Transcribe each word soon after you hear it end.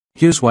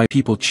Here's why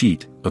people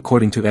cheat,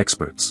 according to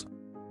experts.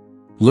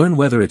 Learn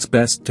whether it's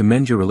best to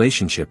mend your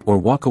relationship or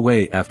walk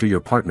away after your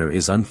partner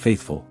is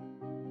unfaithful.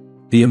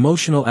 The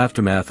emotional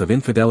aftermath of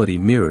infidelity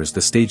mirrors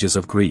the stages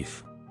of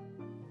grief.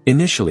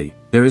 Initially,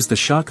 there is the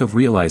shock of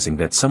realizing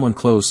that someone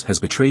close has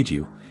betrayed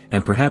you,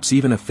 and perhaps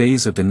even a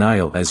phase of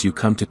denial as you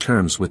come to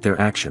terms with their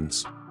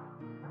actions.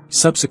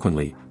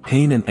 Subsequently,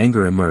 pain and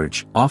anger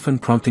emerge, often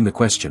prompting the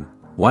question,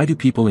 why do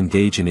people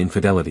engage in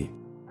infidelity?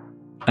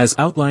 As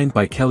outlined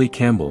by Kelly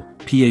Campbell,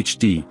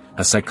 Ph.D.,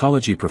 a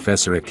psychology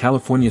professor at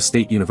California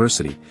State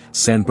University,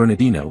 San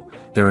Bernardino,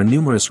 there are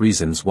numerous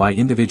reasons why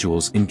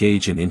individuals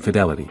engage in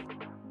infidelity.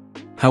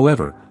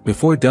 However,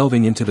 before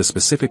delving into the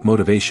specific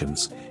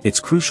motivations,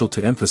 it's crucial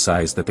to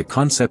emphasize that the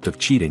concept of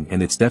cheating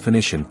and its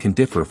definition can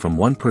differ from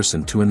one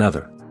person to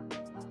another.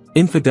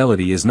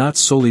 Infidelity is not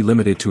solely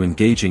limited to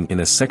engaging in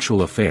a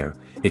sexual affair,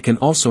 it can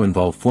also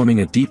involve forming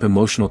a deep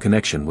emotional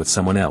connection with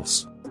someone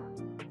else.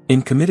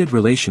 In committed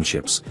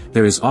relationships,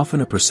 there is often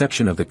a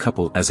perception of the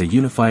couple as a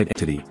unified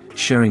entity,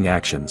 sharing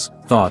actions,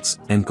 thoughts,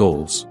 and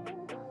goals.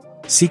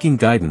 Seeking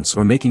guidance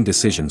or making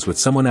decisions with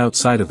someone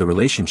outside of the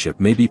relationship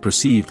may be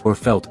perceived or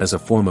felt as a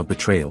form of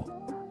betrayal.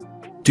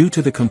 Due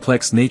to the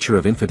complex nature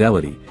of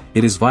infidelity,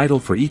 it is vital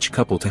for each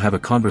couple to have a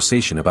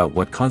conversation about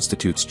what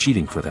constitutes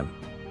cheating for them.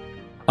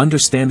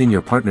 Understanding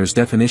your partner's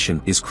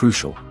definition is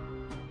crucial.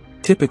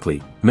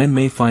 Typically, men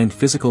may find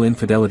physical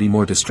infidelity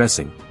more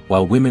distressing,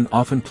 while women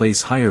often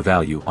place higher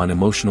value on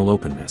emotional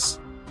openness.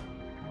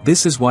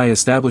 This is why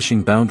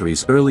establishing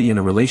boundaries early in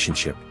a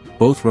relationship,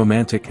 both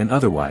romantic and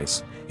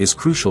otherwise, is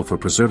crucial for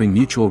preserving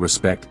mutual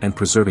respect and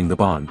preserving the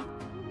bond.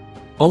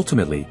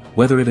 Ultimately,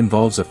 whether it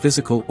involves a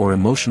physical or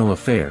emotional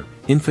affair,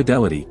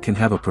 infidelity can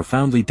have a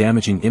profoundly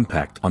damaging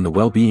impact on the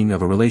well-being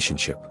of a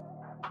relationship.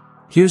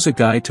 Here's a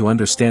guide to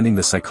understanding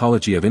the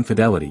psychology of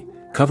infidelity,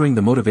 covering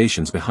the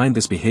motivations behind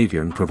this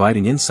behavior and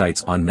providing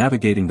insights on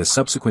navigating the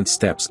subsequent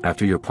steps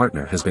after your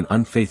partner has been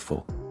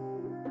unfaithful.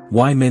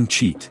 Why men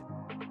cheat.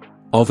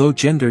 Although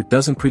gender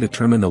doesn't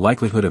predetermine the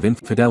likelihood of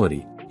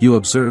infidelity, you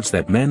observe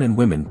that men and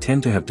women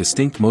tend to have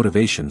distinct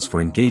motivations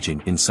for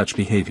engaging in such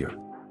behavior.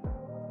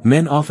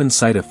 Men often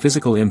cite a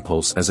physical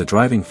impulse as a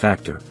driving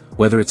factor,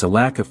 whether it's a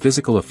lack of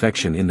physical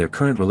affection in their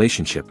current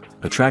relationship,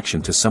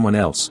 attraction to someone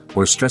else,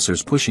 or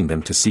stressors pushing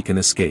them to seek an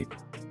escape.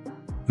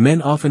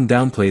 Men often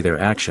downplay their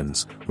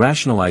actions,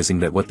 rationalizing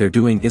that what they're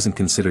doing isn't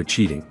considered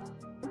cheating.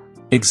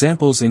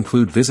 Examples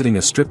include visiting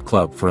a strip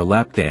club for a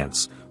lap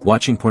dance,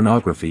 watching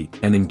pornography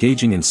and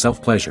engaging in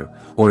self-pleasure,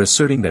 or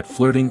asserting that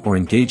flirting or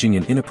engaging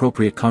in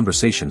inappropriate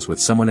conversations with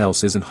someone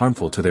else isn't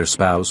harmful to their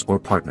spouse or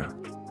partner.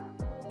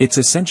 It's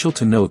essential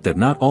to note that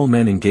not all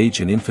men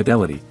engage in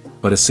infidelity,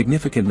 but a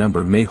significant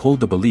number may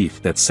hold the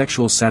belief that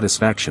sexual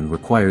satisfaction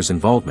requires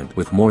involvement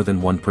with more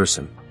than one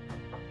person.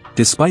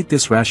 Despite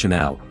this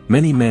rationale,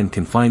 many men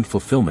can find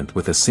fulfillment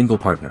with a single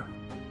partner.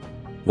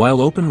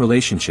 While open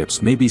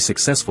relationships may be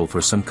successful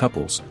for some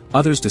couples,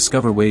 others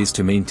discover ways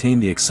to maintain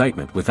the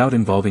excitement without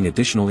involving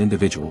additional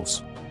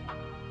individuals.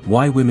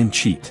 Why women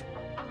cheat.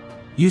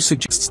 You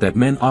suggests that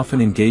men often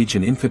engage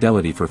in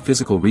infidelity for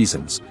physical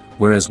reasons,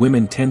 whereas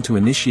women tend to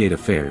initiate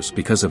affairs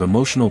because of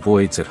emotional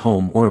voids at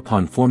home or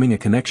upon forming a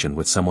connection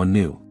with someone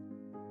new.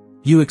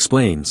 You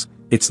explains,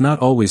 it's not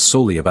always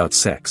solely about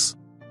sex.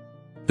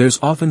 There's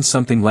often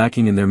something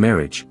lacking in their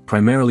marriage,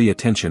 primarily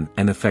attention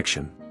and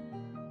affection.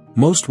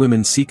 Most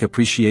women seek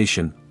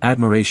appreciation,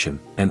 admiration,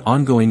 and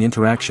ongoing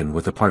interaction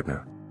with a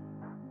partner.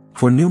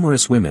 For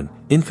numerous women,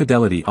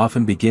 infidelity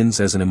often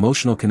begins as an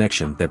emotional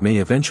connection that may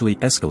eventually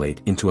escalate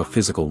into a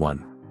physical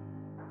one.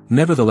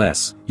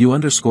 Nevertheless, you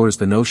underscores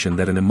the notion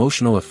that an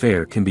emotional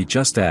affair can be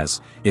just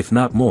as, if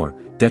not more,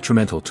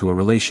 detrimental to a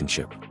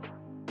relationship.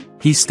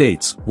 He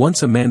states,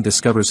 once a man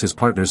discovers his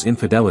partner's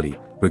infidelity,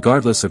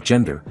 regardless of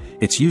gender,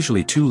 it's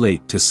usually too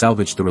late to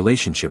salvage the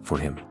relationship for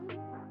him.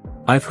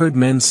 I've heard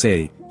men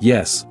say,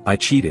 yes, I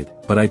cheated,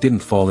 but I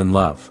didn't fall in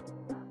love.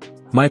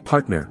 My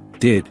partner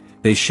did,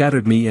 they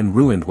shattered me and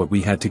ruined what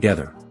we had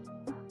together.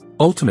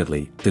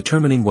 Ultimately,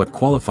 determining what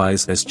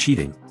qualifies as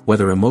cheating,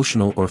 whether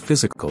emotional or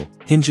physical,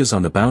 hinges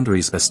on the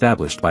boundaries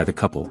established by the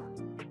couple.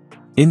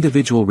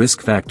 Individual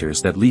risk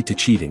factors that lead to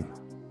cheating.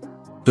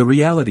 The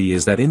reality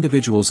is that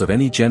individuals of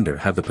any gender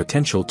have the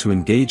potential to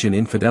engage in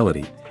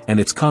infidelity, and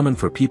it's common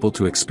for people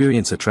to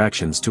experience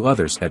attractions to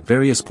others at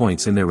various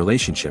points in their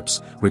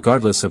relationships,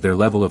 regardless of their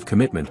level of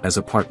commitment as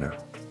a partner.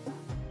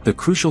 The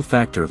crucial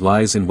factor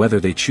lies in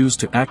whether they choose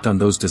to act on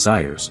those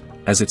desires,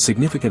 as it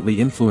significantly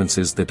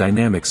influences the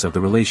dynamics of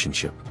the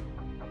relationship.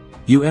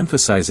 You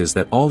emphasizes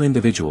that all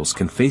individuals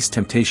can face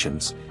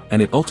temptations,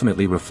 and it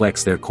ultimately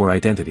reflects their core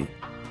identity.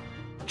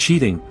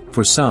 Cheating,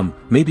 for some,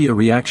 may be a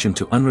reaction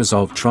to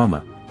unresolved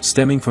trauma,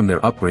 stemming from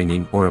their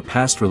upbringing or a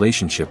past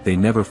relationship they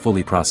never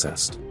fully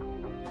processed.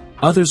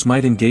 Others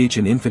might engage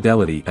in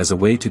infidelity as a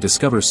way to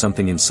discover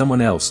something in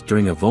someone else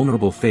during a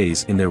vulnerable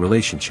phase in their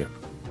relationship.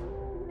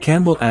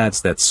 Campbell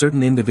adds that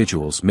certain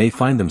individuals may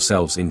find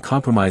themselves in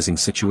compromising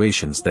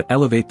situations that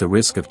elevate the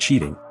risk of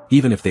cheating,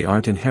 even if they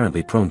aren't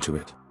inherently prone to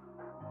it.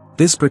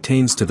 This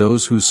pertains to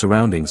those whose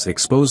surroundings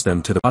expose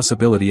them to the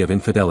possibility of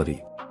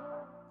infidelity.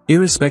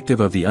 Irrespective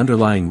of the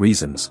underlying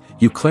reasons,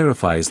 you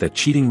clarifies that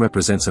cheating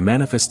represents a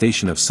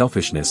manifestation of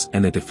selfishness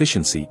and a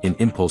deficiency in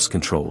impulse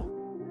control.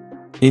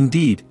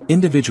 Indeed,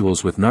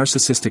 individuals with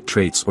narcissistic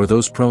traits or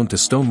those prone to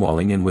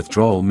stonewalling and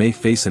withdrawal may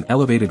face an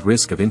elevated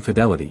risk of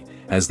infidelity,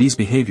 as these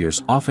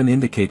behaviors often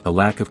indicate a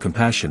lack of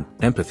compassion,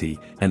 empathy,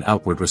 and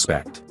outward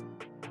respect.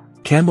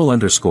 Campbell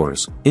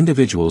underscores,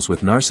 individuals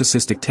with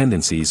narcissistic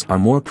tendencies are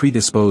more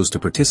predisposed to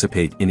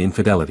participate in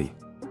infidelity.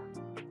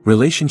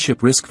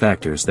 Relationship risk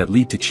factors that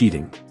lead to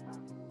cheating.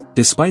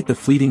 Despite the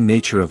fleeting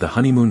nature of the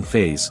honeymoon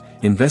phase,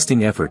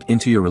 investing effort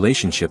into your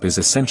relationship is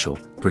essential,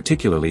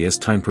 particularly as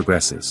time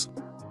progresses.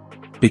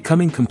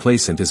 Becoming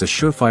complacent is a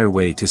surefire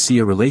way to see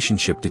a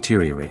relationship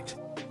deteriorate.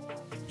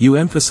 You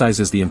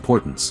emphasizes the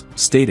importance,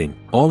 stating,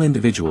 all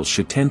individuals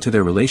should tend to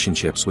their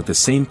relationships with the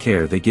same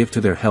care they give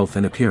to their health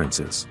and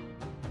appearances.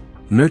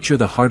 Nurture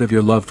the heart of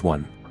your loved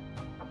one.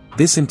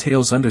 This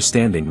entails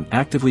understanding and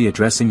actively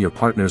addressing your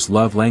partner's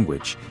love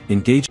language,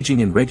 engaging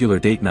in regular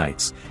date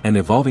nights, and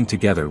evolving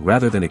together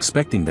rather than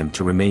expecting them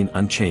to remain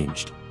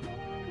unchanged.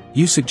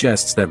 You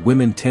suggests that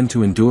women tend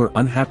to endure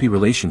unhappy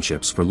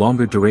relationships for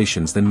longer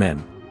durations than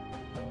men.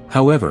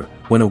 However,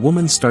 when a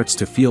woman starts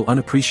to feel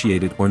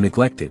unappreciated or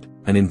neglected,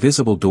 an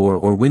invisible door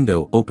or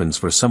window opens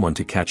for someone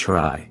to catch her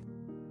eye.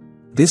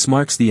 This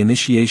marks the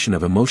initiation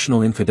of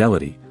emotional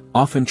infidelity,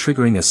 often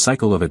triggering a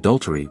cycle of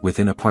adultery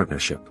within a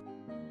partnership.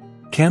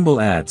 Campbell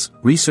adds,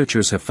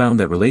 researchers have found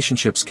that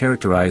relationships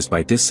characterized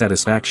by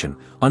dissatisfaction,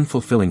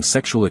 unfulfilling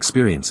sexual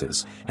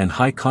experiences, and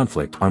high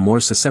conflict are more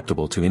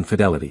susceptible to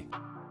infidelity.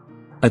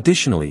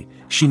 Additionally,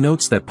 she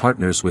notes that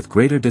partners with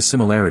greater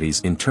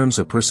dissimilarities in terms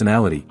of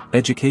personality,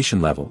 education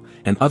level,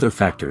 and other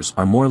factors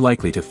are more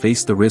likely to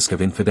face the risk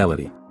of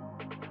infidelity.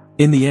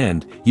 In the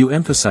end, you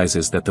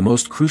emphasizes that the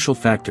most crucial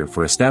factor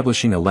for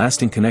establishing a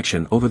lasting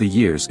connection over the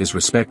years is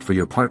respect for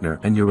your partner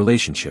and your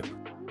relationship.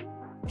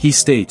 He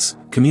states,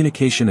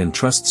 communication and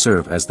trust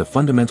serve as the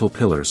fundamental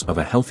pillars of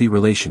a healthy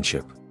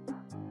relationship.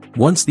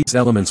 Once these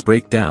elements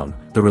break down,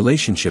 the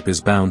relationship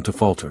is bound to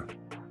falter.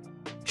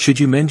 Should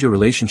you mend your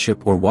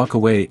relationship or walk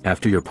away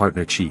after your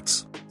partner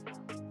cheats?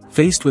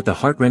 Faced with the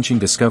heart-wrenching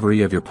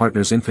discovery of your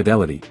partner's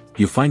infidelity,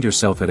 you find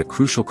yourself at a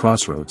crucial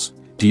crossroads.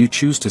 Do you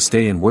choose to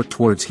stay and work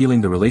towards healing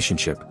the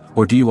relationship,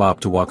 or do you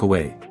opt to walk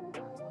away?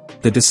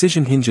 The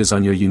decision hinges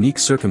on your unique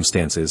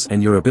circumstances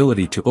and your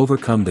ability to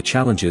overcome the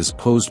challenges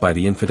posed by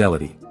the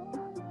infidelity.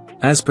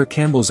 As per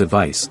Campbell's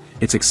advice,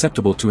 it's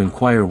acceptable to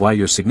inquire why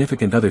your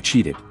significant other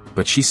cheated,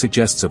 but she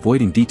suggests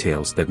avoiding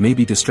details that may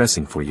be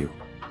distressing for you.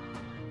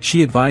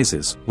 She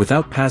advises,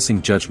 without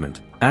passing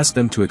judgment, ask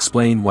them to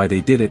explain why they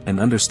did it and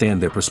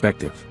understand their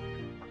perspective.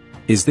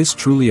 Is this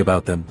truly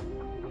about them?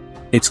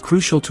 It's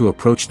crucial to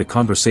approach the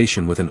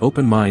conversation with an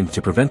open mind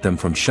to prevent them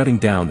from shutting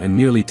down and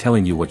merely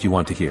telling you what you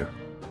want to hear.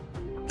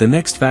 The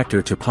next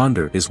factor to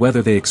ponder is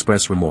whether they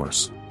express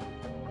remorse.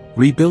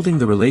 Rebuilding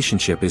the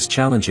relationship is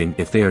challenging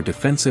if they are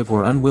defensive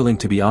or unwilling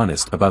to be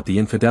honest about the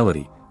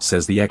infidelity,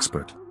 says the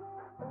expert.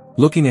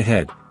 Looking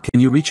ahead, can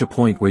you reach a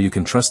point where you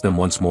can trust them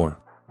once more?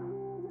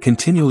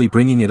 Continually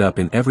bringing it up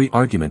in every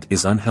argument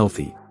is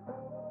unhealthy.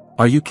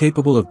 Are you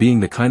capable of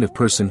being the kind of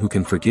person who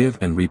can forgive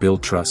and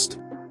rebuild trust?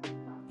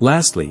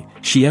 Lastly,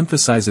 she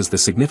emphasizes the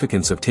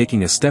significance of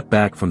taking a step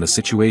back from the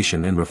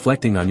situation and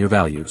reflecting on your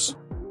values.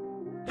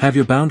 Have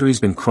your boundaries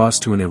been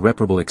crossed to an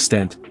irreparable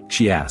extent,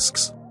 she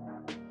asks.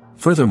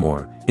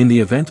 Furthermore, in the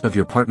event of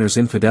your partner's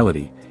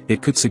infidelity,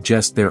 it could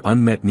suggest their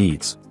unmet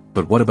needs,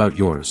 but what about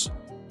yours?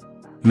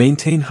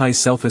 Maintain high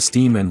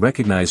self-esteem and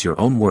recognize your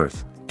own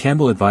worth,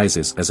 Campbell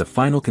advises as a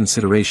final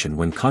consideration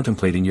when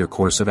contemplating your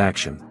course of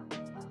action.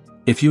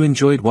 If you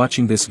enjoyed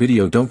watching this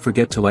video, don't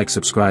forget to like,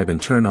 subscribe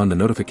and turn on the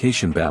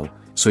notification bell,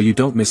 so you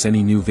don't miss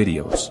any new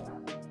videos.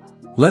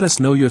 Let us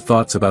know your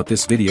thoughts about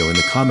this video in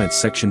the comments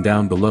section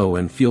down below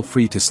and feel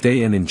free to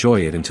stay and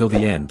enjoy it until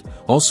the end.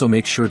 Also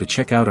make sure to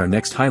check out our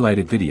next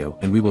highlighted video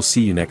and we will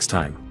see you next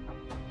time.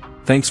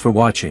 Thanks for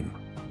watching.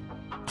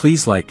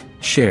 Please like,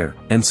 share,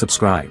 and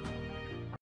subscribe.